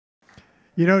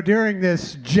You know, during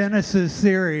this Genesis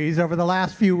series over the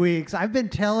last few weeks, I've been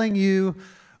telling you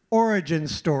origin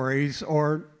stories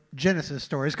or Genesis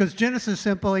stories, because Genesis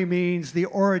simply means the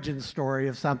origin story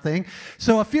of something.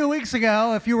 So a few weeks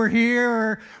ago, if you were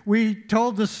here, we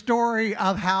told the story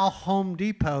of how Home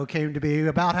Depot came to be,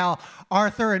 about how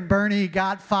Arthur and Bernie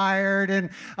got fired, and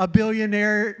a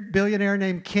billionaire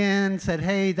named Ken said,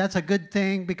 hey, that's a good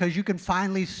thing because you can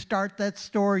finally start that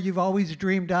store you've always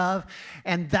dreamed of.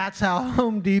 And that's how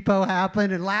Home Depot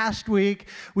happened. And last week,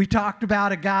 we talked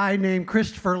about a guy named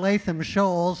Christopher Latham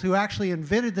Scholes who actually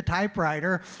invented the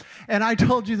typewriter. And I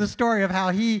told you the story of how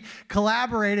he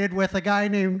collaborated with a guy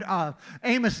named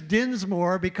Amos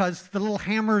Dinsmore because the little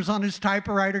hammers on his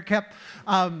typewriter kept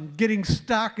getting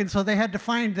stuck. And so they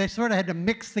sort of had to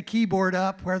mix the keyboard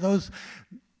up where those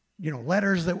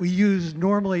letters that we use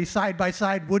normally side by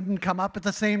side wouldn't come up at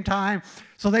the same time.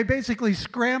 So they basically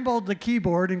scrambled the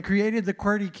keyboard and created the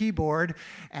QWERTY keyboard,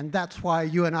 and that's why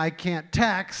you and I can't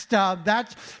text.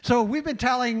 So we've been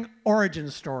telling origin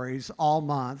stories all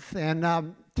month,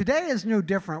 and today is no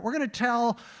different. We're going to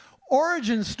tell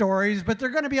origin stories, but they're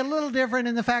going to be a little different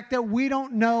in the fact that we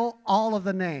don't know all of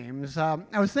the names. I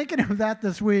was thinking of that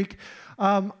this week.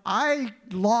 I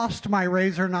lost my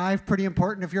razor knife, pretty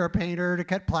important if you're a painter, to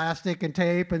cut plastic and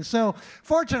tape. And so,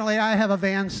 fortunately, I have a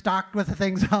van stocked with the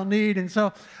things I'll need. And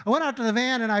so I went out to the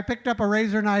van and I picked up a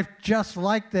razor knife just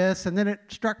like this. And then it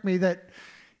struck me that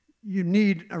you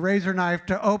need a razor knife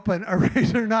to open a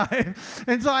razor knife.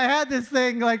 And so I had this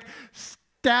thing like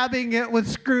stabbing it with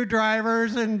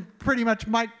screwdrivers and pretty much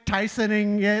Mike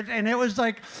Tysoning it. And it was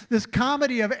like this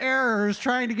comedy of errors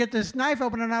trying to get this knife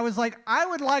open. And I was like, I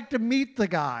would like to meet the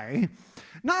guy.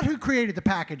 Not who created the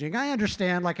packaging. I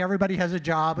understand, like, everybody has a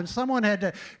job, and someone had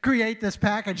to create this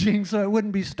packaging so it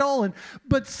wouldn't be stolen.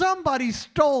 But somebody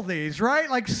stole these, right?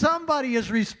 Like, somebody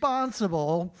is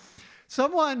responsible.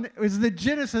 Someone is the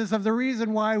genesis of the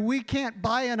reason why we can't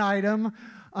buy an item,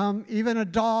 even a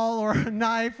doll or a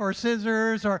knife or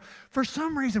scissors, or for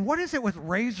some reason, what is it with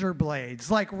razor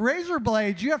blades? Like razor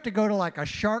blades, you have to go to like a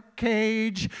shark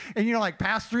cage and, like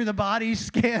pass through the body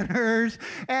scanners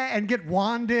and get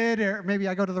wanded, or maybe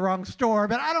I go to the wrong store,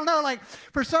 but I don't know, like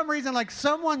for some reason, like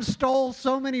someone stole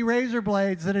so many razor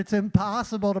blades that it's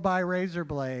impossible to buy razor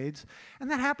blades. And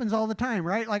that happens all the time,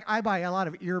 right? Like I buy a lot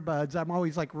of earbuds. I'm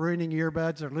always like ruining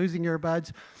earbuds or losing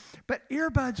earbuds. But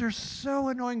earbuds are so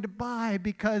annoying to buy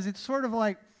because it's sort of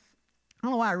like, I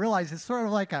don't know why I realize it's sort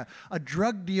of like a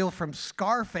drug deal from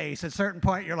Scarface. At a certain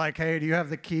point, you're like, hey, do you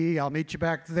have the key? I'll meet you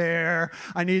back there.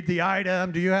 I need the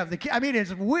item. Do you have the key? I mean,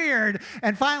 it's weird.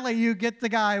 And finally, you get the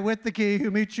guy with the key who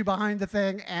meets you behind the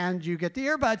thing, and you get the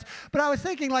earbuds. But I was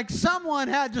thinking, like, someone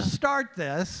had to start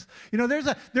this.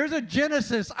 There's a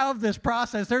genesis of this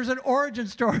process. There's an origin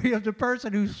story of the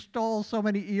person who stole so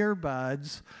many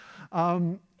earbuds.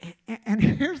 And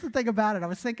here's the thing about it. I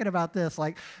was thinking about this.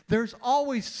 Like, there's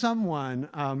always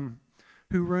someone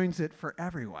who ruins it for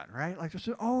everyone, right? Like, there's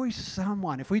always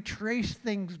someone. If we trace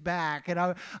things back, and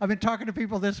I've been talking to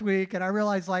people this week, and I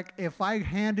realized, like, if I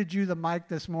handed you the mic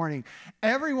this morning,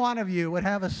 every one of you would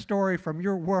have a story from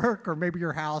your work or maybe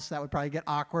your house. That would probably get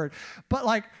awkward. But,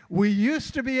 like, we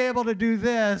used to be able to do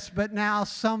this, but now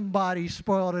somebody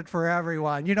spoiled it for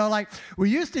everyone. Like,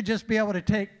 we used to just be able to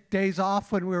take days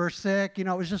off when we were sick. It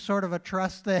was just sort of a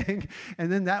trust thing.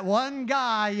 And then that one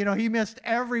guy, he missed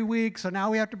every week. So now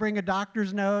we have to bring a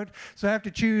doctor's note. So I have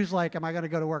to choose, like, am I going to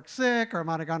go to work sick, or am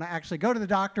I going to actually go to the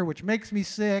doctor, which makes me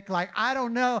sick? Like, I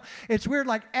don't know. It's weird.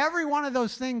 Like, every one of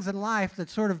those things in life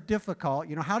that's sort of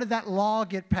difficult. How did that law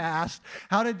get passed?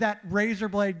 How did that razor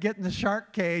blade get in the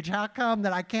shark cage? How come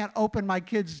that I can't open my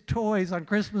kids' toys on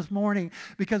Christmas morning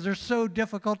because they're so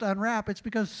difficult to unwrap? It's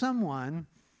because someone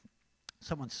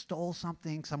stole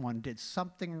something, someone did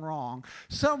something wrong,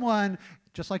 someone,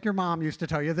 just like your mom used to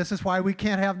tell you, this is why we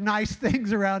can't have nice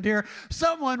things around here,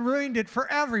 someone ruined it for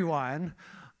everyone.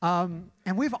 And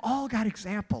we've all got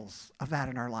examples of that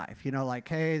in our life. Like,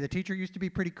 hey, the teacher used to be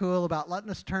pretty cool about letting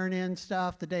us turn in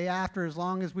stuff the day after as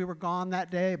long as we were gone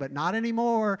that day, but not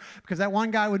anymore because that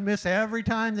one guy would miss every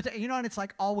time. And it's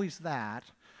like always that.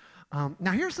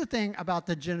 Now, here's the thing about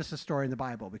the Genesis story in the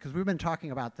Bible, because we've been talking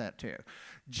about that too.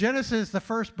 Genesis, the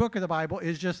first book of the Bible,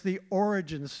 is just the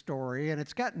origin story, and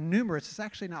it's got numerous. It's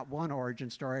actually not one origin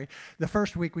story. The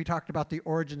first week, we talked about the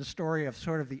origin story of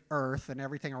sort of the earth and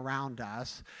everything around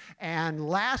us. And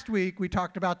last week, we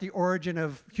talked about the origin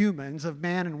of humans, of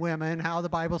man and women, how the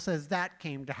Bible says that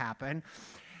came to happen.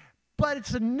 But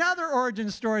it's another origin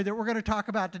story that we're going to talk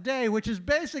about today, which is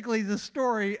basically the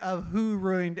story of who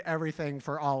ruined everything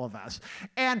for all of us.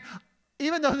 And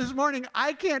even though this morning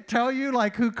I can't tell you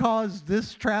like who caused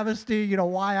this travesty, you know,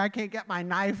 why I can't get my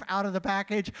knife out of the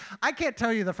package. I can't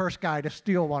tell you the first guy to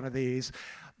steal one of these.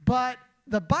 But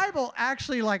the Bible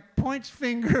actually like points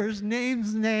fingers,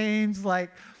 names names,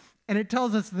 like, and it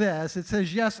tells us this. It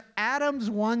says, yes, Adam's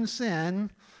one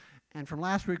sin. And from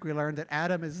last week, we learned that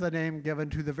Adam is the name given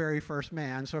to the very first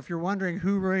man. So if you're wondering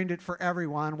who ruined it for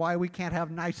everyone, why we can't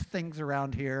have nice things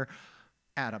around here,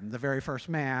 Adam, the very first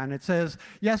man. It says,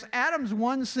 yes, Adam's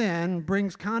one sin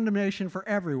brings condemnation for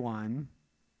everyone,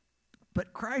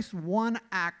 but Christ's one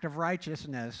act of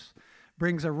righteousness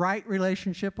brings a right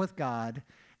relationship with God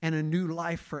and a new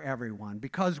life for everyone.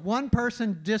 Because one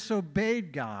person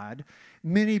disobeyed God,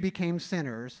 many became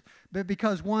sinners, but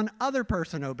because one other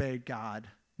person obeyed God,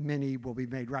 many will be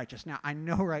made righteous. Now, I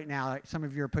know right now like, some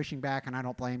of you are pushing back, and I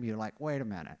don't blame you. Like, wait a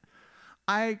minute.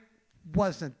 I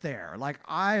wasn't there. Like,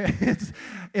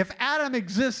 if Adam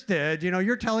existed, you know,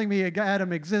 you're telling me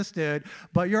Adam existed,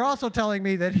 but you're also telling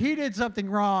me that he did something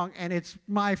wrong, and it's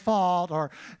my fault,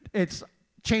 or it's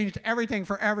changed everything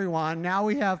for everyone. Now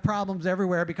we have problems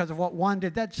everywhere because of what one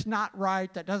did. That's not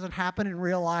right. That doesn't happen in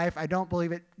real life. I don't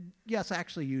believe it. Yes,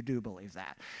 actually, you do believe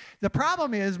that. The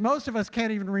problem is most of us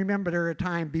can't even remember a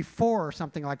time before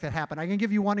something like that happened. I can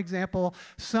give you one example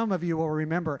some of you will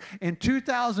remember. In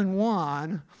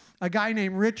 2001, a guy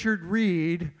named Richard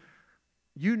Reed,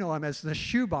 you know him as the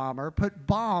shoe bomber, put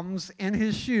bombs in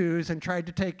his shoes and tried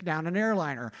to take down an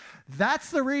airliner. That's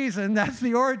the reason, that's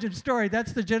the origin story,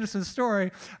 that's the Genesis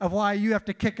story of why you have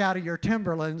to kick out of your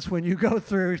Timberlands when you go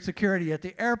through security at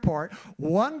the airport.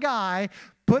 One guy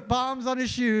put bombs on his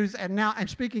shoes, and now, and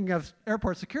speaking of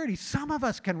airport security, some of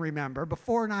us can remember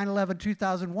before 9/11,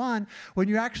 2001, when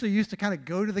you actually used to kind of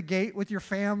go to the gate with your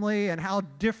family and how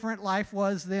different life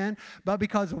was then, but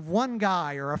because of one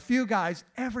guy or a few guys,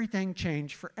 everything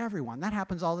changed for everyone. That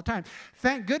happens all the time.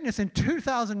 Thank goodness in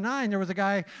 2009, there was a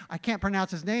guy, I can't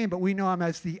pronounce his name, but we know him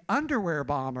as the underwear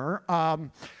bomber.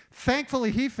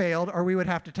 Thankfully, he failed, or we would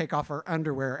have to take off our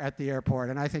underwear at the airport.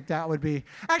 And I think that would be,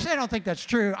 actually, I don't think that's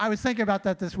true. I was thinking about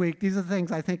that this week. These are the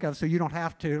things I think of so you don't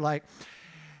have to. Like,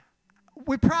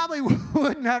 we probably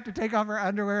wouldn't have to take off our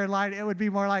underwear in line. It would be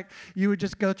more like you would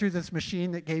just go through this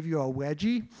machine that gave you a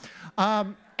wedgie.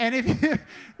 And if you,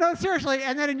 no, seriously,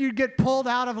 and then you'd get pulled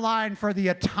out of line for the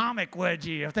atomic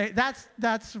wedgie.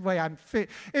 That's the way I'm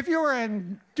fit. If you were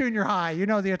in junior high, you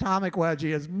know the atomic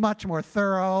wedgie is much more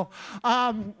thorough.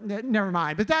 Never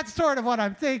mind, but that's sort of what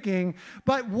I'm thinking.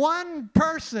 But one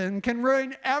person can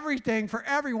ruin everything for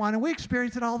everyone, and we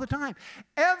experience it all the time.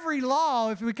 Every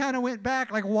law, if we kind of went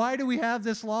back, like, why do we have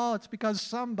this law? It's because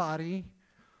somebody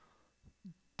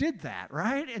did that,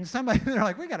 right? And somebody, they're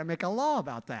like, we got to make a law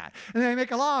about that. And they make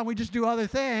a law, and we just do other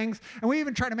things. And we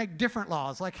even try to make different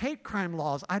laws, like hate crime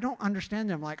laws. I don't understand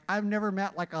them. Like, I've never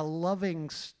met like a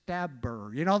loving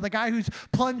stabber. You know, the guy who's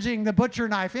plunging the butcher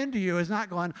knife into you is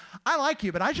not going, I like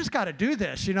you, but I just got to do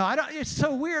this. You know, it's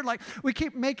so weird. Like, we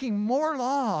keep making more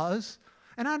laws.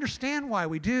 And I understand why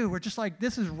we do. We're just like,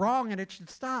 this is wrong and it should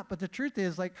stop. But the truth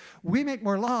is, like, we make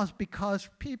more laws because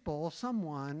people,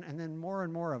 someone, and then more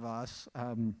and more of us,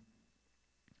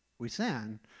 we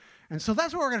sin. And so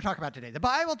that's what we're going to talk about today. The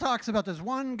Bible talks about this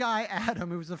one guy, Adam,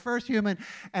 who was the first human,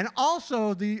 and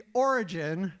also the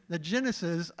origin, the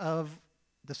genesis of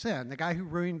the sin, the guy who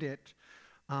ruined it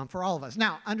for all of us.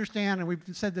 Now, understand, and we've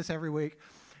said this every week,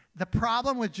 the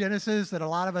problem with Genesis that a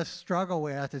lot of us struggle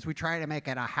with is we try to make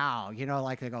it a how. You know,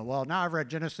 like they go, well, now I've read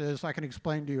Genesis, I can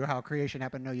explain to you how creation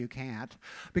happened. No, you can't,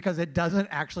 because it doesn't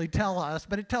actually tell us,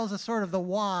 but it tells us sort of the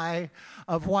why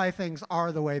of why things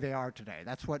are the way they are today.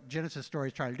 That's what Genesis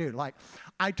stories try to do. Like,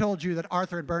 I told you that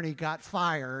Arthur and Bernie got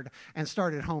fired and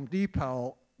started Home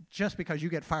Depot. Just because you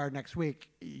get fired next week,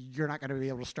 you're not going to be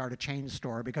able to start a chain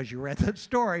store because you read that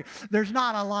story. There's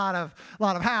not a lot of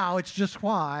how, it's just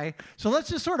why. So let's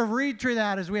just sort of read through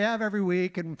that as we have every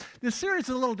week. And this series is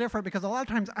a little different because a lot of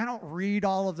times I don't read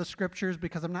all of the scriptures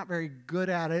because I'm not very good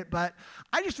at it, but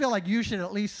I just feel like you should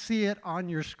at least see it on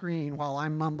your screen while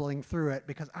I'm mumbling through it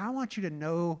because I want you to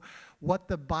know what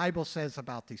the Bible says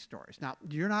about these stories. Now,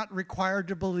 you're not required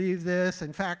to believe this.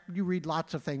 In fact, you read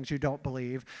lots of things you don't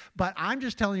believe. But I'm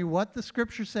just telling you what the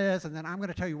Scripture says, and then I'm going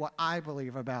to tell you what I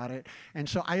believe about it. And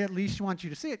so I at least want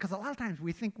you to see it, because a lot of times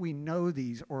we think we know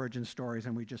these origin stories,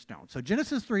 and we just don't. So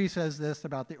Genesis 3 says this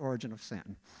about the origin of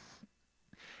sin.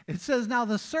 It says, now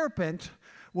the serpent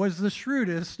was the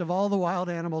shrewdest of all the wild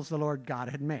animals the Lord God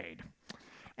had made.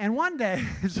 And one day...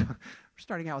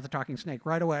 starting out with a talking snake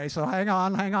right away, so hang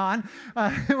on.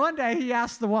 One day he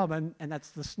asked the woman, and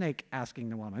that's the snake asking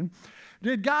the woman,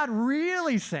 did God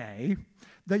really say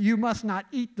that you must not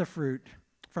eat the fruit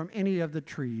from any of the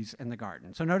trees in the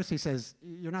garden. So notice he says,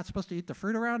 you're not supposed to eat the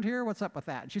fruit around here? What's up with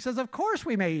that? And she says, of course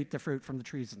we may eat the fruit from the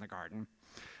trees in the garden.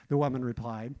 The woman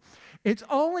replied, it's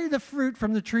only the fruit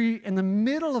from the tree in the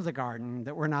middle of the garden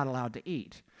that we're not allowed to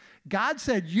eat. God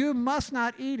said, you must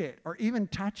not eat it or even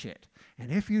touch it.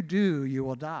 And if you do, you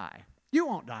will die. You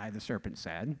won't die, the serpent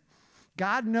said.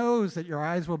 God knows that your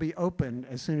eyes will be opened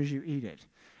as soon as you eat it.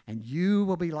 And you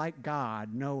will be like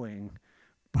God, knowing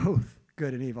both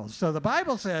good and evil. So the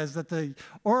Bible says that the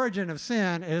origin of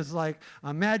sin is like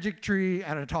a magic tree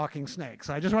and a talking snake.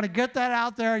 So I just want to get that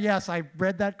out there. Yes, I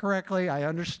read that correctly. I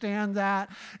understand that.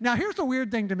 Now, here's the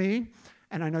weird thing to me.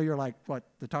 And I know you're like, what,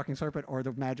 the talking serpent or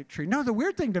the magic tree? No, the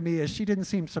weird thing to me is she didn't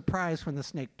seem surprised when the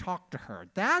snake talked to her.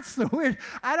 That's the weird.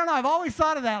 I don't know. I've always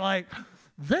thought of that like,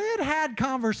 they had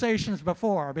conversations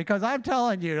before, because I'm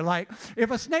telling you, like,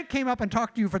 if a snake came up and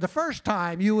talked to you for the first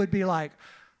time, you would be like,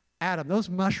 Adam, those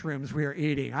mushrooms we are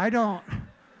eating, I don't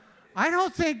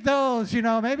think those,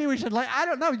 maybe we should, I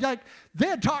don't know, like, they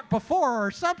had talked before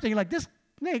or something, like this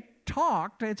snake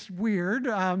talked. It's weird.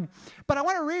 But I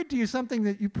want to read to you something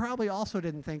that you probably also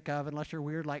didn't think of unless you're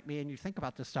weird like me and you think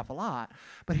about this stuff a lot.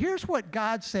 But here's what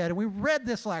God said, and we read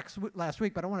this last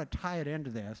week, but I want to tie it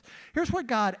into this. Here's what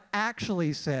God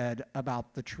actually said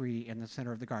about the tree in the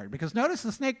center of the garden. Because notice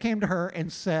the snake came to her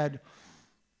and said,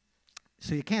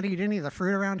 so you can't eat any of the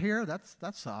fruit around here?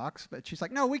 That sucks. But she's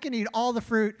like, no, we can eat all the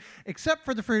fruit except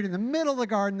for the fruit in the middle of the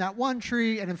garden, that one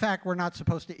tree. And in fact, we're not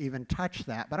supposed to even touch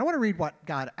that. But I want to read what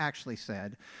God actually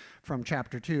said from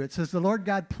chapter 2. It says, the Lord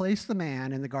God placed the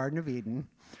man in the Garden of Eden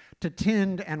to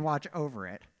tend and watch over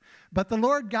it. But the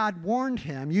Lord God warned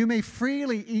him, you may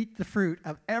freely eat the fruit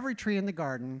of every tree in the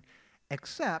garden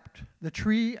except the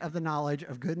tree of the knowledge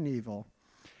of good and evil.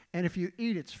 And if you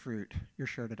eat its fruit, you're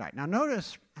sure to die. Now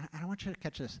notice, I want you to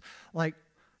catch this. Like,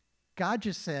 God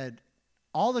just said,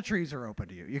 all the trees are open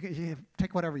to you. You can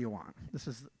take whatever you want.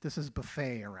 This is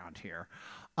buffet around here.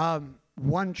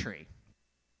 One tree.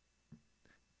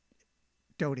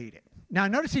 Don't eat it. Now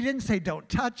notice he didn't say don't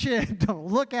touch it, don't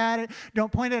look at it,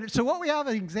 don't point at it. So what we have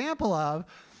an example of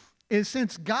is,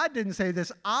 since God didn't say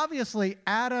this, obviously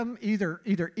Adam, either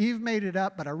Eve made it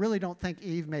up, but I really don't think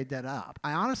Eve made that up.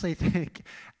 I honestly think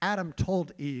Adam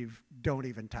told Eve, don't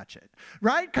even touch it,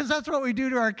 right? Because that's what we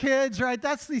do to our kids, right?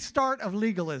 That's the start of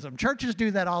legalism. Churches do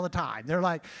that all the time. They're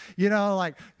like,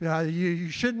 you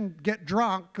shouldn't get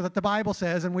drunk, that the Bible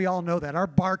says, and we all know that. Our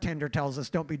bartender tells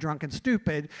us don't be drunk and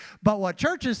stupid, but what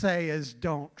churches say is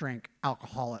don't drink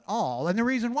alcohol at all. And the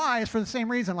reason why is for the same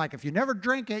reason, like if you never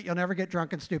drink it, you'll never get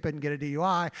drunk and stupid and get a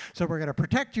DUI, so we're going to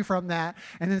protect you from that.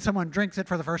 And then someone drinks it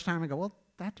for the first time and go, well,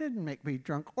 that didn't make me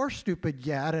drunk or stupid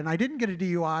yet, and I didn't get a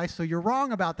DUI, so you're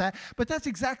wrong about that. But that's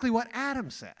exactly what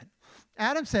Adam said.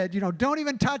 Adam said, don't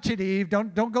even touch it, Eve.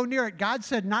 Don't go near it. God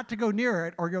said not to go near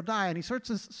it or you'll die. And he sort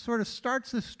of starts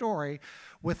this story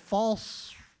with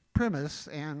false premise,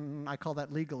 and I call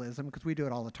that legalism because we do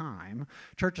it all the time.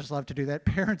 Churches love to do that.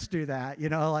 Parents do that.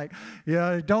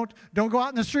 Don't go out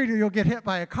in the street or you'll get hit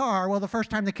by a car. Well, the first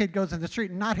time the kid goes in the street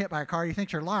and not hit by a car, you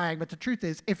think you're lying, but the truth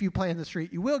is, if you play in the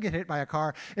street, you will get hit by a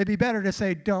car. It'd be better to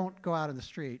say, don't go out in the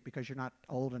street because you're not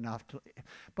old enough to,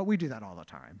 but we do that all the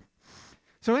time.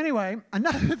 So anyway,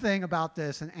 another thing about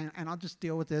this, and I'll just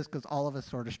deal with this because all of us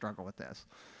sort of struggle with this,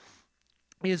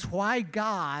 is why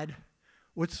God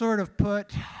would sort of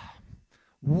put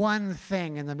one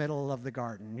thing in the middle of the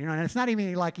garden. And it's not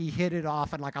even like he hid it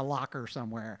off in like a locker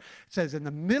somewhere. It says in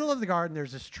the middle of the garden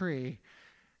there's this tree,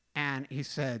 and he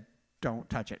said, don't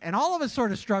touch it. And all of us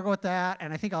sort of struggle with that,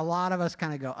 and I think a lot of us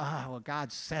kind of go, oh, well,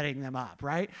 God's setting them up,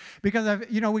 right? Because,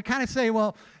 we kind of say,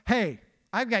 well, hey,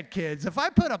 I've got kids. If I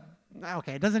put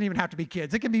okay, it doesn't even have to be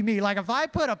kids. It can be me. Like if I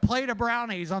put a plate of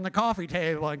brownies on the coffee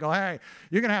table and go, hey,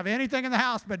 you can have anything in the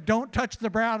house, but don't touch the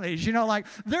brownies.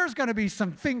 There's going to be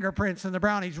some fingerprints in the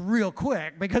brownies real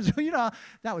quick because,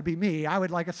 that would be me. I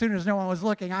would as soon as no one was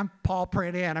looking, I'm paw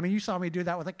print in. I mean, you saw me do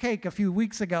that with a cake a few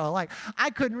weeks ago. Like I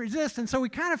couldn't resist. And so we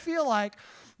kind of feel like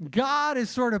God is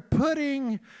sort of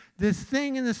putting this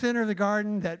thing in the center of the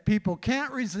garden that people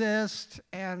can't resist,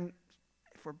 and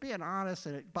if we're being honest,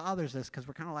 and it bothers us because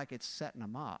we're kind of like it's setting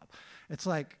them up. It's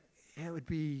like it would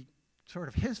be sort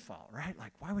of his fault, right?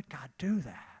 Like, why would God do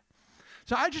that?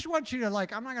 So I just want you to,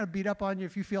 I'm not going to beat up on you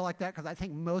if you feel like that, because I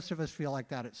think most of us feel like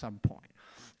that at some point.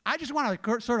 I just want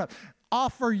to sort of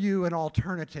offer you an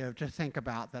alternative to think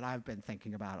about that I've been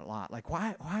thinking about a lot. Like,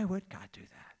 why would God do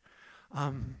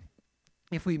that?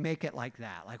 If we make it like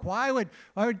that, like why would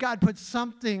God put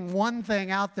one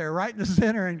thing out there right in the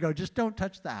center and go, just don't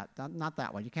touch that, not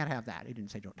that one, you can't have that. He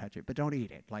didn't say don't touch it, but don't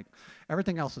eat it. Like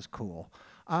everything else is cool.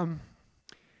 I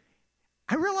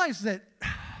realize that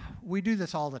we do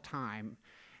this all the time,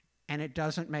 and it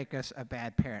doesn't make us a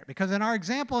bad parent. Because in our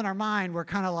example, in our mind, we're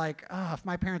kind of like, oh, if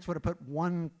my parents would have put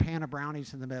one pan of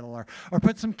brownies in the middle, or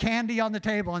put some candy on the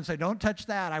table and say, don't touch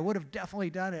that, I would have definitely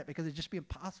done it, because it'd just be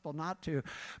impossible not to.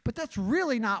 But that's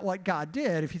really not what God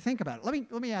did, if you think about it.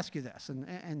 Let me ask you this,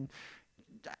 and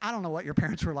I don't know what your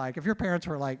parents were like. If your parents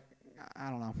were like, I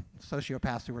don't know,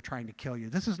 sociopaths who were trying to kill you,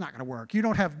 this is not going to work. You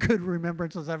don't have good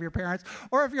remembrances of your parents.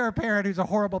 Or if you're a parent who's a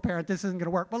horrible parent, this isn't going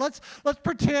to work. But let's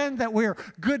pretend that we're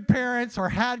good parents, or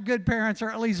had good parents, or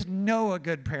at least know a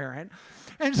good parent.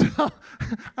 And so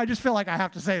I just feel like I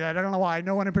have to say that. I don't know why.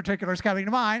 No one in particular is coming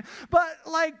to mind. But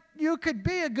like, you could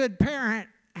be a good parent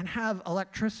and have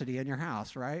electricity in your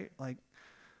house, right? Like,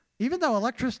 even though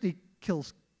electricity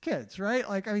kills kids, right?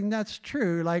 Like, I mean, that's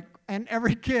true. Like, and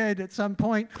every kid at some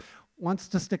point wants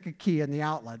to stick a key in the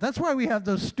outlet. That's why we have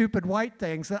those stupid white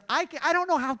things that I don't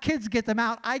know how kids get them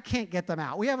out. I can't get them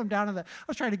out. We have them down in the, I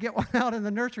was trying to get one out in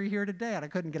the nursery here today, and I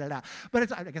couldn't get it out.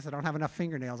 But I guess I don't have enough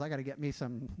fingernails. I got to get me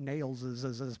some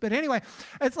nails. But anyway,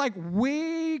 it's like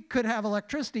we could have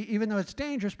electricity even though it's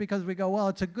dangerous, because we go, well,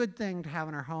 it's a good thing to have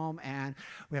in our home, and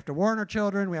we have to warn our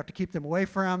children. We have to keep them away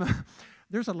from.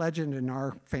 There's a legend in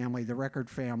our family, the Record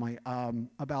family,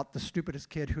 about the stupidest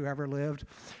kid who ever lived.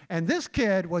 And this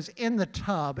kid was in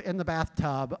the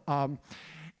bathtub,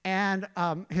 and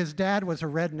his dad was a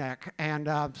redneck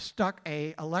and stuck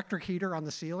a electric heater on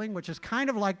the ceiling, which is kind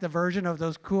of like the version of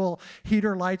those cool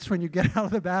heater lights when you get out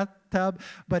of the bathtub.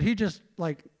 But he just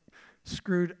like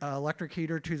screwed an electric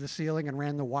heater to the ceiling and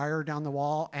ran the wire down the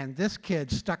wall. And this kid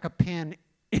stuck a pin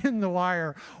in the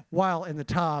wire while in the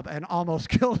tub and almost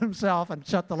killed himself and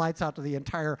shut the lights out to the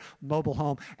entire mobile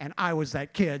home. And I was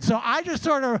that kid. So I just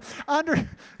sort of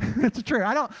it's true.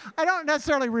 I don't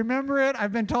necessarily remember it,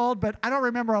 I've been told, but I don't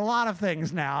remember a lot of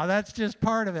things now. That's just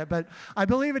part of it. But I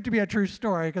believe it to be a true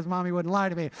story, because Mommy wouldn't lie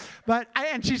to me. But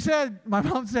and she said, my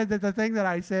mom said that the thing that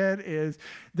I said is,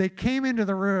 they came into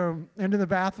the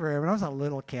bathroom, and I was a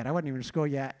little kid. I wasn't even in school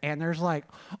yet. And there's like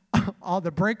all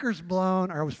the breakers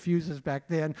blown, or it was fuses back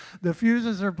then. The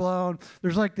fuses are blown.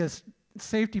 There's like this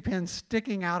safety pin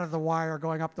sticking out of the wire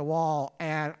going up the wall.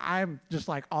 And I'm just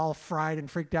like all fried and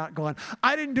freaked out going,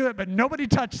 I didn't do it, but nobody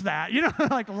touched that. You know,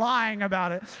 like lying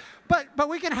about it. But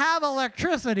we can have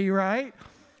electricity, right?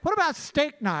 What about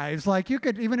steak knives? Like, you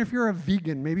could, even if you're a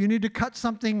vegan, maybe you need to cut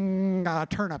something,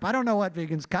 turnip. I don't know what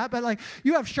vegans cut, but like,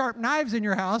 you have sharp knives in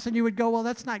your house, and you would go, well,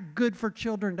 that's not good for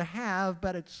children to have,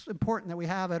 but it's important that we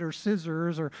have it, or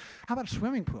scissors, or how about a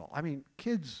swimming pool? I mean,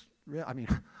 kids, I mean,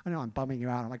 I know I'm bumming you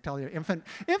out. I'm like telling you infant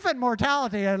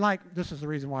mortality, and like, this is the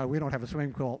reason why we don't have a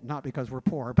swimming pool, not because we're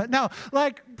poor, but no,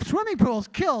 like, swimming pools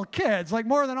kill kids, like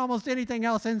more than almost anything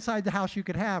else inside the house you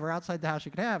could have, or outside the house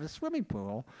you could have. A swimming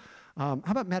pool. How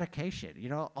about medication? You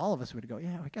know, all of us would go,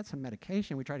 yeah, we got some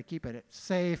medication. We try to keep it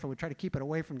safe, and we try to keep it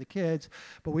away from the kids,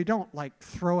 but we don't like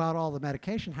throw out all the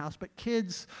medication house. But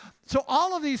kids, so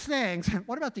all of these things.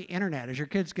 What about the internet? As your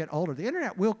kids get older, the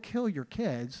internet will kill your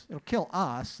kids. It'll kill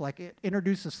us. Like, it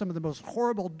introduces some of the most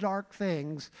horrible, dark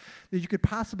things that you could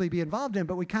possibly be involved in.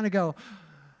 But we kind of go,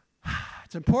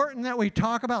 it's important that we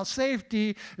talk about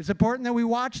safety. It's important that we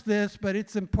watch this, but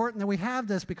it's important that we have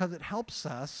this because it helps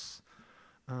us.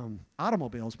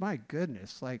 Automobiles, my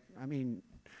goodness. Like, I mean,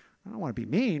 I don't want to be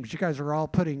mean, but you guys are all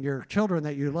putting your children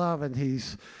that you love in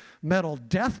these metal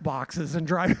death boxes and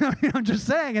driving. I mean, I'm just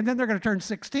saying. And then they're going to turn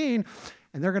 16,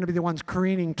 and they're going to be the ones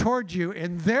careening towards you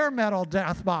in their metal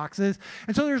death boxes.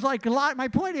 And so there's like a lot. My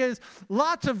point is,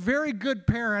 lots of very good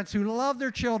parents who love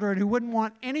their children, who wouldn't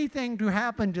want anything to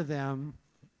happen to them,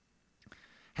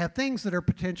 have things that are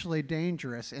potentially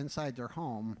dangerous inside their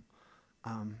home.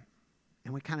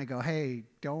 And we kind of go, hey,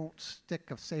 don't stick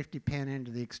a safety pin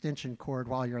into the extension cord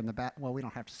while you're in the back. Well, we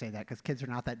don't have to say that because kids are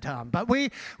not that dumb. But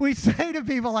we say to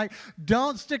people, like,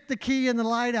 don't stick the key in the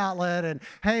light outlet. And,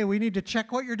 hey, we need to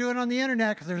check what you're doing on the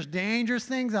internet because there's dangerous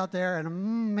things out there.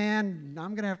 And, man,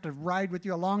 I'm going to have to ride with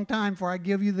you a long time before I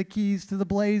give you the keys to the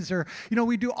Blazer. You know,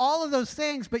 we do all of those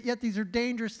things, but yet these are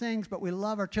dangerous things, but we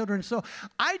love our children. So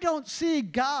I don't see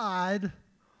God,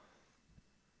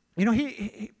 you know,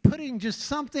 he putting just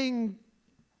something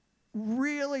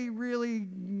really, really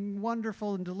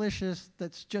wonderful and delicious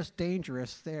that's just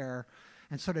dangerous there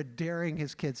and sort of daring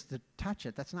his kids to touch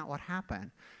it. That's not what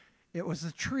happened. It was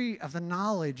the tree of the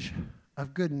knowledge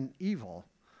of good and evil,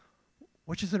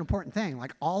 which is an important thing.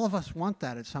 Like, all of us want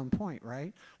that at some point,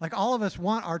 right? Like, all of us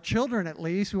want our children, at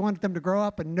least, we want them to grow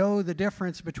up and know the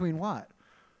difference between what?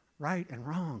 Right and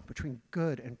wrong, between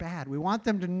good and bad. We want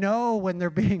them to know when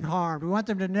they're being harmed. We want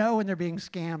them to know when they're being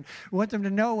scammed. We want them to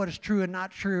know what is true and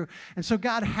not true. And so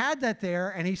God had that there,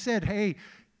 and he said, hey,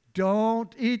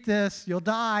 don't eat this. You'll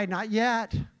die. Not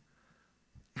yet.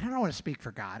 And I don't want to speak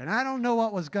for God. And I don't know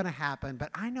what was going to happen, but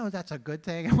I know that's a good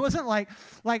thing. It wasn't like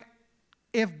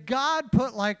if God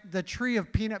put like the tree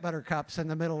of peanut butter cups in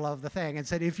the middle of the thing and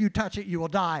said, if you touch it, you will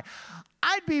die,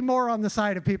 I'd be more on the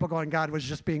side of people going, God was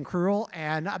just being cruel.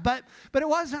 And but it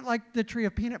wasn't like the tree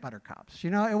of peanut butter cups. You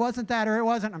know, it wasn't that, or it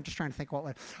wasn't, I'm just trying to think what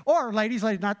was. Or ladies,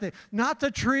 not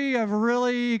the tree of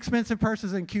really expensive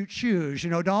purses and cute shoes. You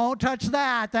know, don't touch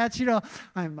that. That's, you know,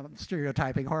 I'm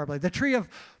stereotyping horribly. The tree of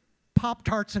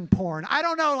Pop-Tarts and porn. I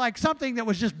don't know, like something that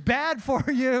was just bad for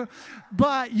you,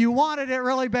 but you wanted it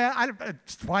really bad.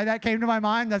 That's why that came to my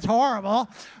mind. That's horrible.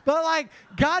 But like,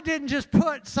 God didn't just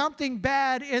put something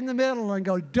bad in the middle and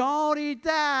go, don't eat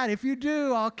that. If you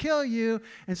do, I'll kill you.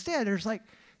 Instead, there's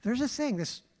this thing,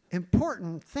 this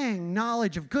important thing,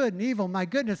 knowledge of good and evil. My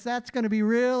goodness, that's going to be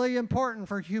really important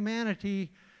for humanity,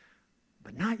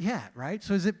 but not yet, right?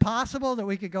 So is it possible that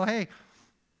we could go, hey,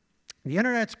 the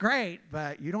internet's great,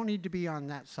 but you don't need to be on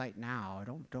that site now.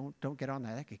 Don't get on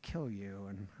that. That could kill you.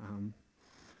 And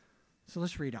so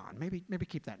let's read on. Maybe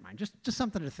keep that in mind. Just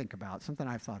something to think about, something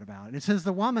I've thought about. And it says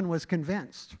the woman was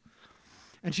convinced.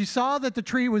 And she saw that the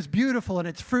tree was beautiful and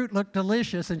its fruit looked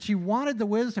delicious, and she wanted the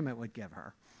wisdom it would give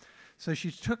her. So she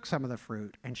took some of the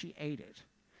fruit and she ate it.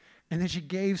 And then she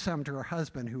gave some to her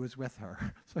husband who was with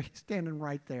her. So he's standing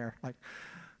right there like,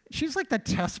 she's like the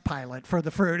test pilot for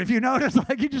the fruit. If you notice,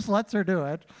 like he just lets her do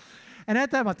it. And at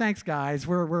that moment, thanks guys,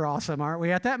 we're awesome, aren't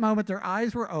we? At that moment, their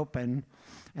eyes were open,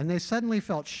 and they suddenly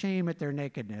felt shame at their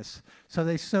nakedness. So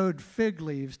they sewed fig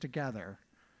leaves together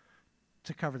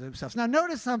to cover themselves. Now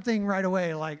notice something right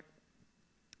away, like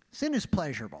sin is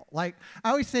pleasurable. Like, I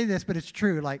always say this, but it's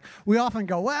true. Like, we often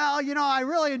go, well, you know, I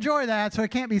really enjoy that, so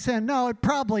it can't be sin. No, it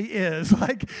probably is.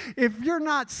 Like, if you're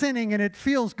not sinning and it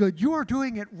feels good, you're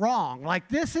doing it wrong. Like,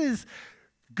 this is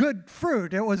good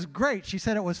fruit. It was great. She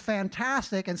said it was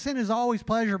fantastic, and sin is always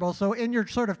pleasurable. So in your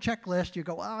sort of checklist, you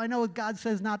go, well, I know God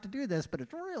says not to do this, but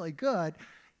it's really good.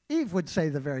 Eve would say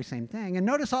the very same thing. And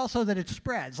notice also that it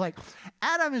spreads. Like,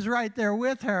 Adam is right there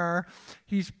with her.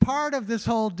 He's part of this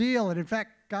whole deal. And in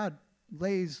fact, God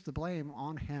lays the blame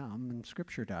on him, and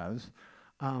Scripture does,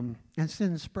 and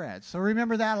sin spreads. So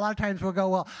remember that. A lot of times we'll go,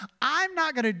 well, I'm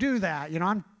not going to do that. You know,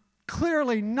 I'm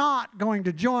clearly not going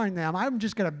to join them. I'm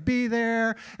just going to be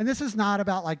there. And this is not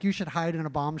about like you should hide in a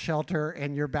bomb shelter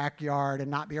in your backyard and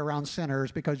not be around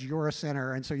sinners because you're a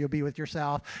sinner and so you'll be with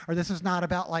yourself. Or this is not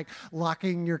about like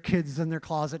locking your kids in their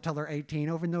closet till they're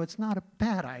 18, even though it's not a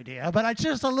bad idea, but it's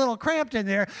just a little cramped in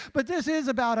there. But this is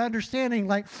about understanding,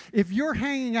 like, if you're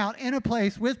hanging out in a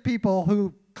place with people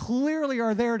who clearly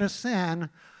are there to sin,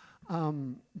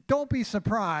 don't be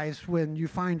surprised when you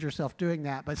find yourself doing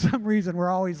that. But for some reason, we're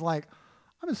always like,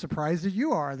 I'm as surprised as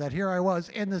you are that here I was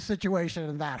in this situation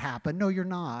and that happened. No, you're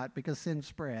not, because sin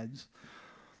spreads.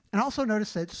 And also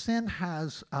notice that sin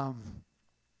has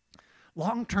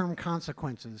long-term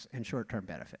consequences and short-term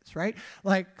benefits, right?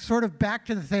 Like, sort of back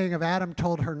to the thing of Adam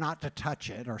told her not to touch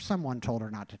it, or someone told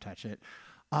her not to touch it.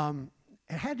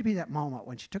 It had to be that moment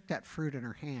when she took that fruit in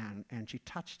her hand and she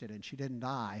touched it and she didn't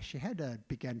die. She had to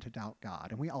begin to doubt God,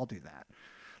 and we all do that.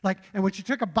 Like, and when she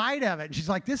took a bite of it, and she's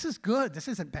like, this is good, this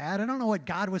isn't bad. I don't know what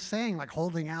God was saying, like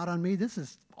holding out on me. This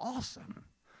is awesome.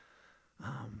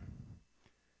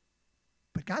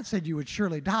 But God said you would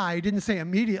surely die. He didn't say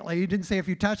immediately. He didn't say if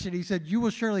you touch it. He said you will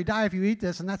surely die if you eat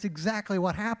this, and that's exactly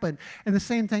what happened. And the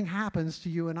same thing happens to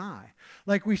you and I.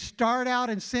 Like, we start out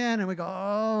in sin, and we go,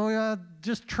 oh, yeah,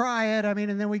 just try it. I mean,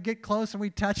 and then we get close, and we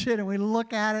touch it, and we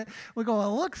look at it. We go,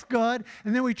 well, it looks good.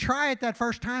 And then we try it that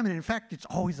first time, and in fact, it's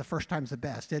always the first time's the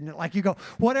best, isn't it? Like, you go,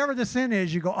 whatever the sin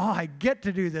is, you go, oh, I get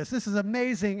to do this. This is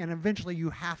amazing. And eventually you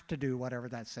have to do whatever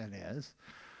that sin is.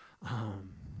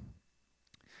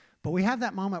 But we have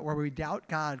that moment where we doubt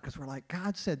God because we're like,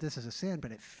 God said this is a sin,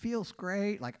 but it feels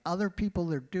great. Like, other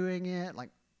people are doing it. Like,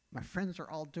 my friends are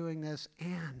all doing this,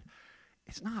 and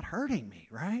it's not hurting me,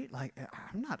 right? Like,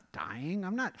 I'm not dying.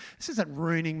 This isn't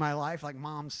ruining my life like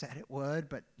Mom said it would.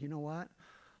 But you know what?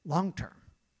 Long term.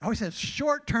 I always said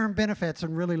short-term benefits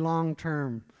and really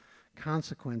long-term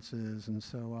consequences. And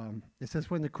so it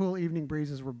says, when the cool evening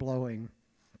breezes were blowing,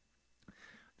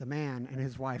 the man and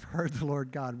his wife heard the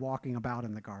Lord God walking about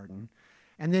in the garden.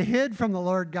 And they hid from the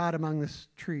Lord God among the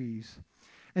trees.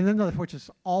 And then, which is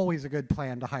always a good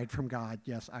plan to hide from God.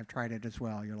 Yes, I've tried it as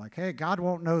well. You're like, hey, God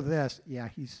won't know this. Yeah,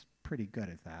 he's pretty good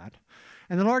at that.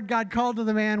 And the Lord God called to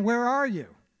the man, where are you?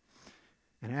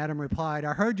 And Adam replied,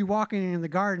 I heard you walking in the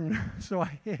garden, so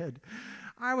I hid.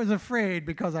 I was afraid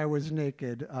because I was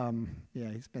naked.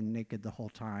 Yeah, he's been naked the whole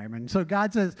time. And so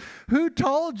God says, who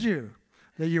told you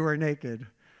that you were naked?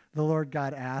 The Lord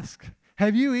God asked,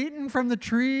 Have you eaten from the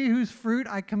tree whose fruit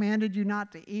I commanded you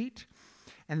not to eat?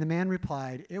 And the man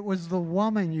replied, it was the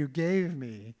woman you gave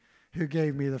me who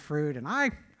gave me the fruit, and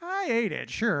I ate it,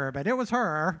 sure, but it was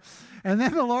her. And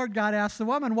then the Lord God asked the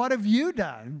woman, what have you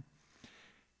done?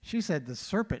 She said, the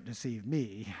serpent deceived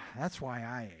me. That's why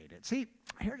I ate it. See,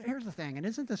 here's the thing, and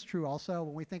isn't this true also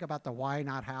when we think about the why,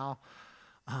 not how?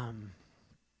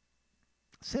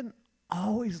 Sin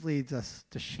always leads us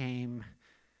to shame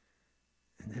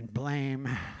and then blame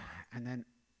and then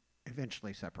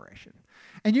eventually separation.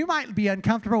 And you might be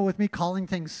uncomfortable with me calling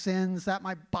things sins. That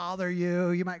might bother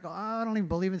you. You might go, oh, I don't even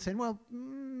believe in sin. Well,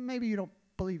 maybe you don't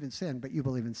believe in sin, but you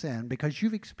believe in sin because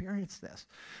you've experienced this.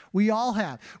 We all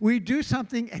have. We do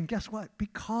something, and guess what?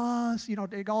 Because,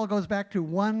 it all goes back to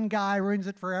one guy ruins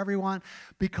it for everyone,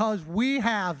 because we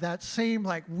have that same,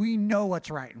 we know what's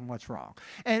right and what's wrong.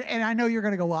 And I know you're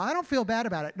going to go, well, I don't feel bad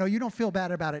about it. No, you don't feel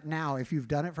bad about it now if you've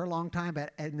done it for a long time,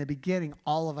 but in the beginning,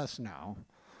 all of us know.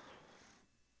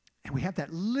 And we have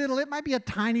that little, it might be a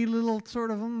tiny little sort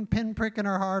of pinprick in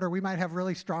our heart, or we might have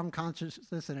really strong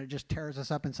consciousness and it just tears us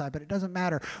up inside, but it doesn't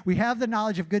matter. We have the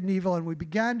knowledge of good and evil, and we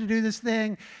began to do this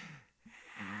thing,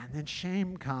 and then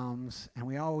shame comes, and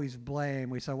we always blame.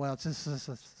 We say, well, it's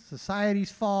this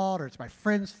society's fault, or it's my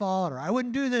friend's fault, or I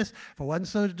wouldn't do this if I wasn't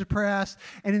so depressed.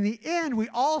 And in the end, we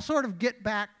all sort of get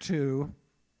back to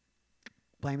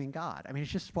blaming God. I mean,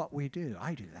 it's just what we do.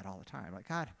 I do that all the time. Like,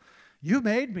 God, you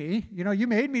made me, you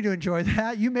made me to enjoy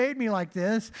that. You made me like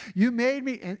this. You made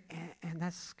me, and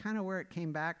that's kind of where it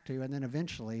came back to. And then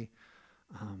eventually,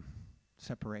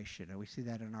 separation. And we see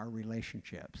that in our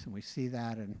relationships, and we see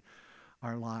that in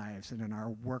our lives, and in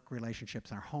our work relationships,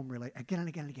 and our home again and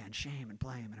again and again, shame and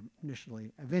blame.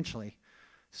 And eventually,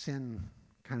 sin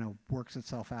kind of works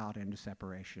itself out into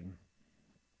separation.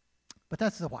 But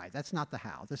that's the why. That's not the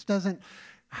how.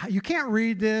 You can't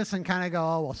read this and kind of go,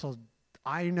 oh, well, so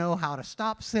I know how to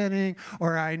stop sinning,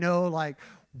 or I know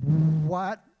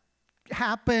what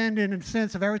happened in a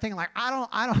sense of everything.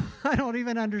 I don't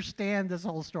even understand this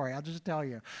whole story. I'll just tell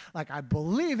you, I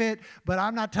believe it, but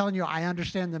I'm not telling you I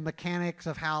understand the mechanics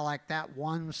of how that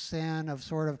one sin of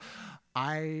sort of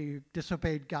I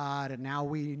disobeyed God, and now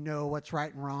we know what's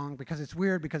right and wrong, because it's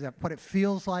weird, because what it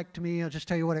feels like to me, I'll just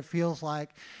tell you what it feels like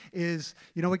is,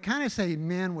 we kind of say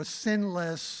man was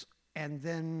sinless and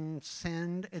then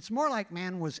sinned. It's more like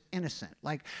man was innocent.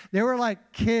 They were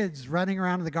like kids running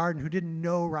around in the garden who didn't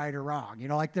know right or wrong.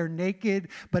 They're naked,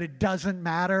 but it doesn't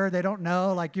matter. They don't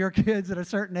know, your kids at a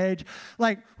certain age.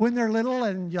 When they're little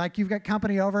and you've got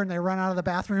company over and they run out of the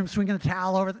bathroom swinging a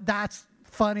towel over, that's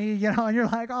funny, and you're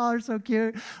like, oh, they're so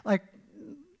cute. At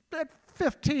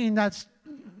 15, that's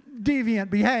deviant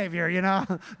behavior,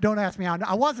 Don't ask me how.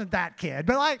 I wasn't that kid,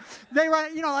 but they run,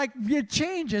 it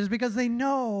changes because they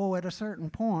know at a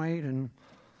certain point. And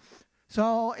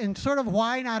so in sort of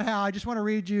why not how, I just want to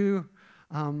read you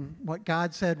what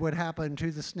God said would happen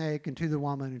to the snake and to the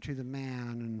woman and to the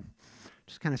man, and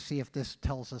just kind of see if this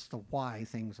tells us the why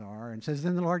things are. And it says,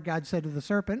 then the Lord God said to the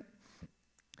serpent,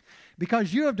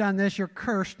 because you have done this, you're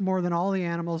cursed more than all the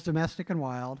animals, domestic and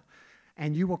wild.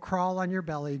 And you will crawl on your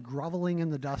belly, groveling in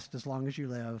the dust as long as you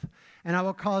live. And I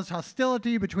will cause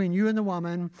hostility between you and the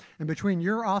woman, and between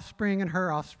your offspring and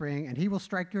her offspring, and he will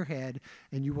strike your head,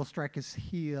 and you will strike his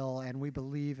heel. And we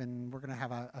believe, and we're going to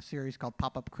have a series called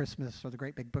Pop-Up Christmas, or the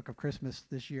Great Big Book of Christmas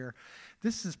this year.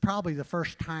 This is probably the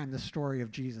first time the story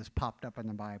of Jesus popped up in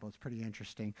the Bible. It's pretty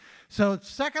interesting. So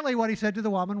secondly, what he said to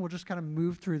the woman, we'll just kind of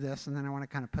move through this, and then I want to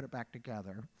kind of put it back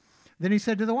together. Then he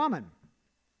said to the woman,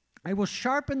 I will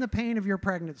sharpen the pain of your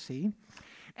pregnancy,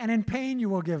 and in pain you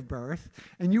will give birth,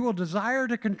 and you will desire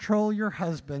to control your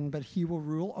husband, but he will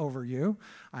rule over you.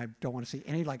 I don't want to see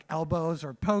any elbows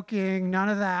or poking, none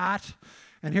of that.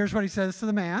 And here's what he says to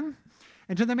the man.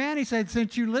 And to the man he said,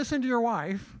 since you listened to your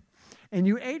wife, and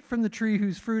you ate from the tree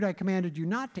whose fruit I commanded you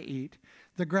not to eat,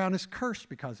 the ground is cursed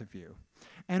because of you.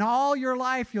 And all your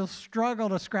life you'll struggle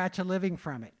to scratch a living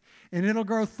from it, and it'll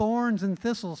grow thorns and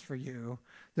thistles for you,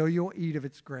 though you'll eat of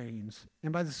its grains.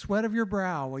 And by the sweat of your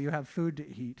brow will you have food to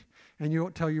eat,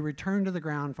 and till you return to the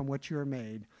ground from which you are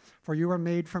made. For you are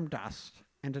made from dust,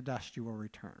 and to dust you will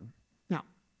return. Now,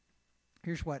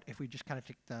 here's what, if we just kind of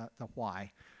take the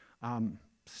why.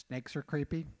 Snakes are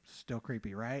creepy, still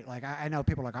creepy, right? I know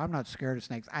people are I'm not scared of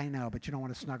snakes. I know, but you don't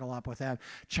want to snuggle up with them.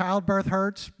 Childbirth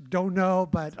hurts, don't know,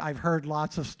 but I've heard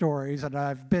lots of stories, and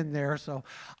I've been there, so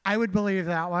I would believe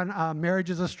that one. Marriage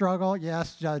is a struggle.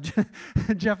 Yes, Judge.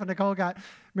 Jeff and Nicole got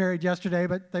married yesterday,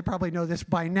 but they probably know this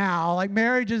by now.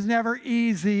 Marriage is never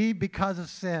easy because of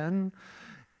sin.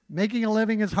 Making a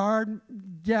living is hard.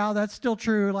 Yeah, that's still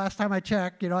true. Last time I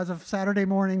checked, as of Saturday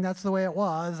morning, that's the way it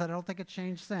was. I don't think it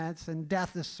changed since. And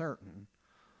death is certain.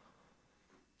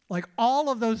 Like all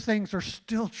of those things are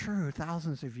still true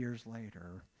thousands of years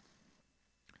later.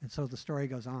 And so the story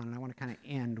goes on, and I want to kind of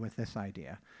end with this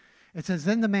idea. It says,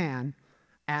 then the man,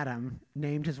 Adam,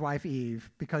 named his wife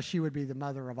Eve because she would be the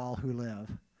mother of all who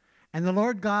live. And the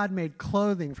Lord God made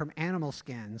clothing from animal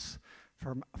skins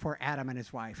for Adam and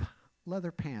his wife.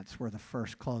 Leather pants were the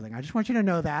first clothing. I just want you to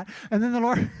know that. And then the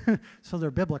Lord, so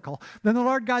they're biblical. Then the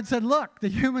Lord God said, look, the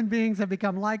human beings have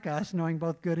become like us, knowing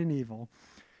both good and evil.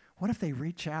 What if they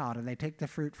reach out and they take the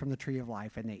fruit from the tree of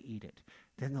life and they eat it?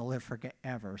 Then they'll live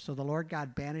forever. So the Lord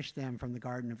God banished them from the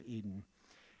Garden of Eden,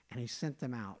 and he sent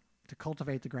them out to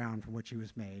cultivate the ground from which he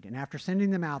was made. And after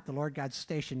sending them out, the Lord God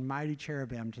stationed mighty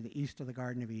cherubim to the east of the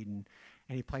Garden of Eden,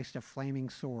 and he placed a flaming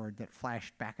sword that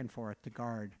flashed back and forth to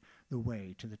guard the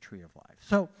way to the tree of life.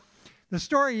 So the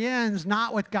story ends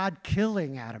not with God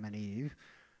killing Adam and Eve.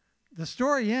 The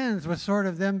story ends with sort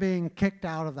of them being kicked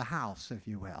out of the house, if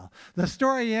you will. The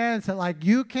story ends that, like,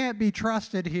 you can't be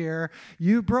trusted here.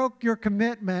 You broke your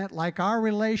commitment. Like, our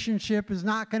relationship is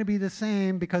not going to be the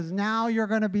same because now you're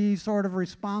going to be sort of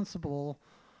responsible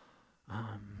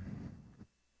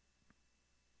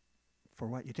for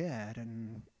what you did.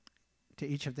 And to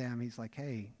each of them, he's like,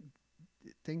 hey,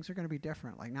 things are going to be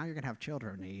different. Like, now you're going to have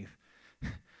children, Eve.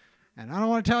 And I don't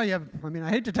want to tell you, I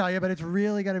hate to tell you, but it's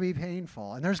really going to be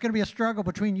painful. And there's going to be a struggle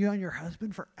between you and your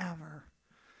husband forever.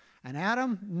 And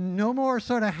Adam, no more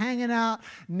sort of hanging out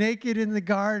naked in the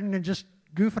garden and just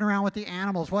goofing around with the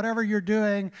animals. Whatever you're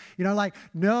doing, like,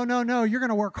 no, you're going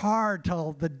to work hard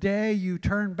till the day you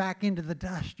turn back into the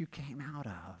dust you came out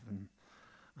of. And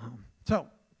so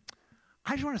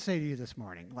I just want to say to you this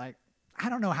morning, like, I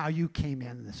don't know how you came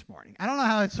in this morning. I don't know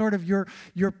how it's sort of your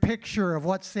picture of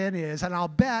what sin is. And I'll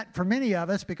bet for many of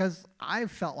us, because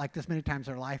I've felt like this many times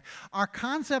in our life, our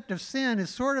concept of sin is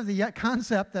sort of the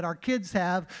concept that our kids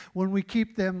have when we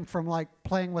keep them from, like,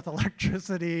 playing with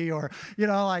electricity or,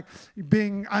 like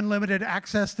being unlimited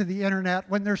access to the internet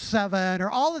when they're 7, or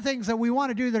all the things that we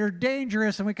want to do that are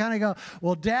dangerous. And we kind of go,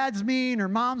 well, dad's mean or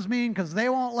mom's mean because they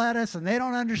won't let us and they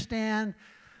don't understand.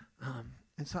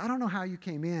 And so I don't know how you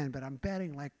came in, but I'm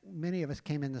betting like many of us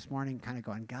came in this morning kind of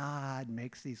going, God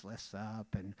makes these lists up.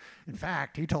 And in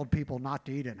fact, he told people not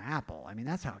to eat an apple. I mean,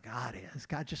 that's how God is.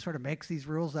 God just sort of makes these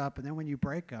rules up, and then when you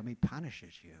break them, he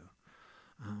punishes you.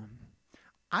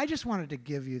 I just wanted to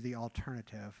give you the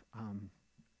alternative,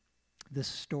 this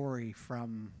story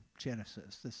from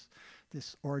Genesis,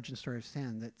 this origin story of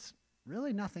sin that's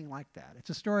really nothing like that. It's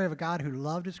a story of a God who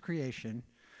loved his creation,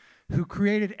 who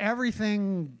created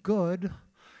everything good.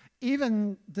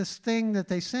 Even this thing that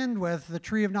they sinned with, the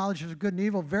tree of knowledge of good and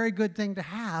evil, very good thing to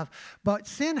have. But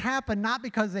sin happened not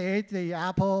because they ate the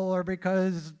apple or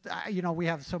because, we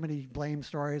have so many blame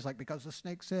stories, like because the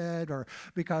snake said or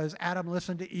because Adam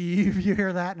listened to Eve. You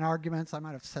hear that in arguments. I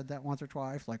might have said that once or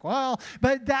twice. Like, well,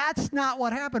 but that's not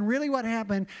what happened. Really what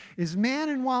happened is man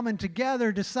and woman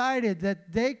together decided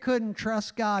that they couldn't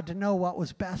trust God to know what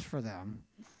was best for them.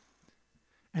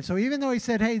 And so even though he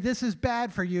said, hey, this is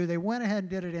bad for you, they went ahead and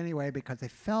did it anyway because they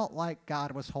felt like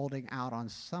God was holding out on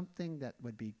something that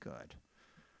would be good.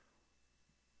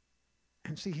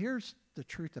 And see, here's the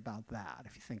truth about that,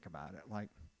 if you think about it. Like,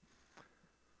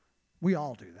 we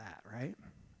all do that, right?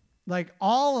 Like,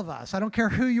 all of us, I don't care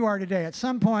who you are today, at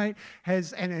some point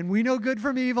and we know good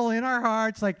from evil in our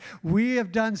hearts, like, we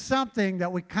have done something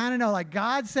that we kind of know, like,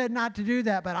 God said not to do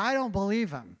that, but I don't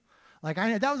believe him. Like,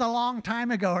 that was a long time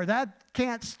ago, or that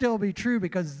can't still be true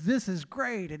because this is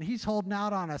great, and he's holding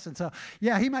out on us. And so,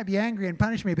 yeah, he might be angry and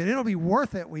punish me, but it'll be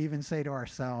worth it, we even say to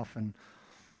ourselves. And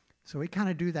so we kind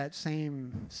of do that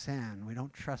same sin. We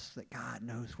don't trust that God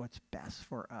knows what's best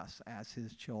for us as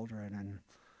his children.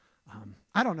 And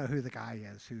I don't know who the guy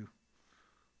is who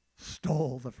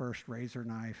stole the first razor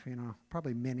knife,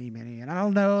 probably many. And I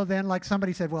don't know, then like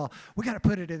somebody said, well, we got to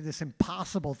put it in this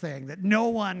impossible thing that no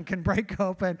one can break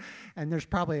open. And there's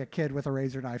probably a kid with a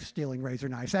razor knife stealing razor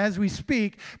knives as we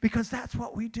speak, because that's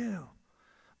what we do.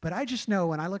 But I just know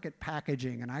when I look at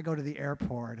packaging and I go to the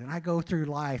airport and I go through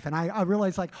life and I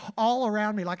realize, like, all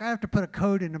around me, like, I have to put a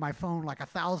code into my phone like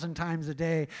 1,000 times a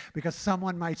day because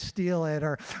someone might steal it,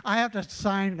 or I have to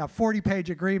sign a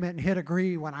 40-page agreement and hit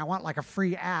agree when I want like a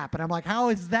free app. And I'm like, how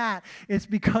is that? It's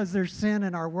because there's sin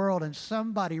in our world and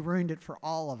somebody ruined it for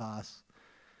all of us.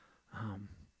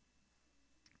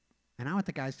 And I want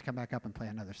the guys to come back up and play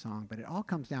another song, but it all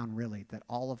comes down really that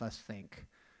all of us think,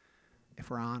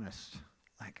 if we're honest,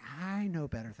 like, I know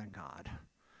better than God.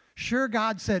 Sure,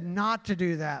 God said not to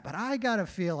do that, but I got a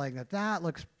feeling that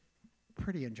looks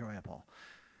pretty enjoyable.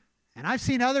 And I've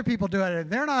seen other people do it, and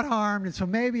they're not harmed, and so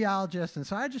maybe I'll just, and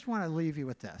so I just want to leave you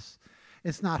with this.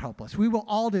 It's not hopeless. We will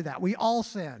all do that. We all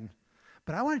sin.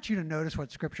 But I want you to notice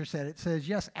what Scripture said. It says,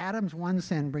 yes, Adam's one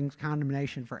sin brings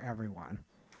condemnation for everyone.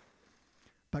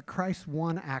 But Christ's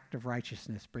one act of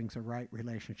righteousness brings a right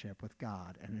relationship with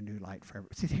God and a new light for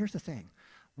everyone. See, here's the thing.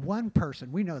 One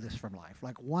person, we know this from life,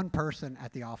 like one person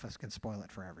at the office can spoil it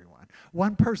for everyone.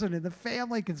 One person in the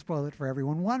family can spoil it for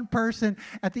everyone. One person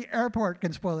at the airport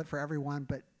can spoil it for everyone.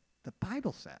 But the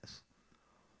Bible says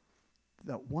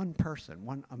that one person,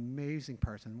 one amazing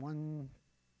person, one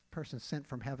person sent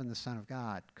from heaven, the Son of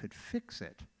God, could fix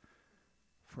it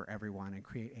for everyone and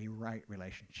create a right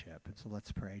relationship. And so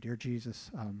let's pray. Dear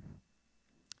Jesus,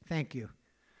 thank you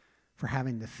for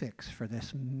having the fix for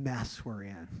this mess we're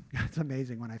in. It's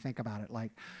amazing when I think about it.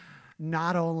 Like,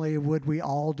 not only would we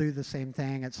all do the same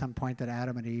thing at some point that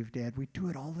Adam and Eve did, we do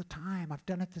it all the time. I've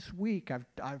done it this week.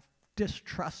 I've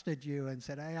distrusted you and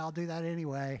said, hey, I'll do that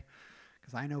anyway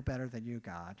because I know better than you,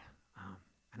 God.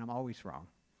 And I'm always wrong.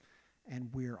 And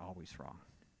we're always wrong.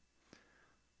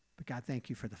 But God, thank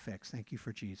you for the fix. Thank you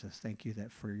for Jesus. Thank you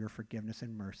that for your forgiveness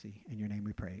and mercy. In your name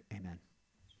we pray. Amen.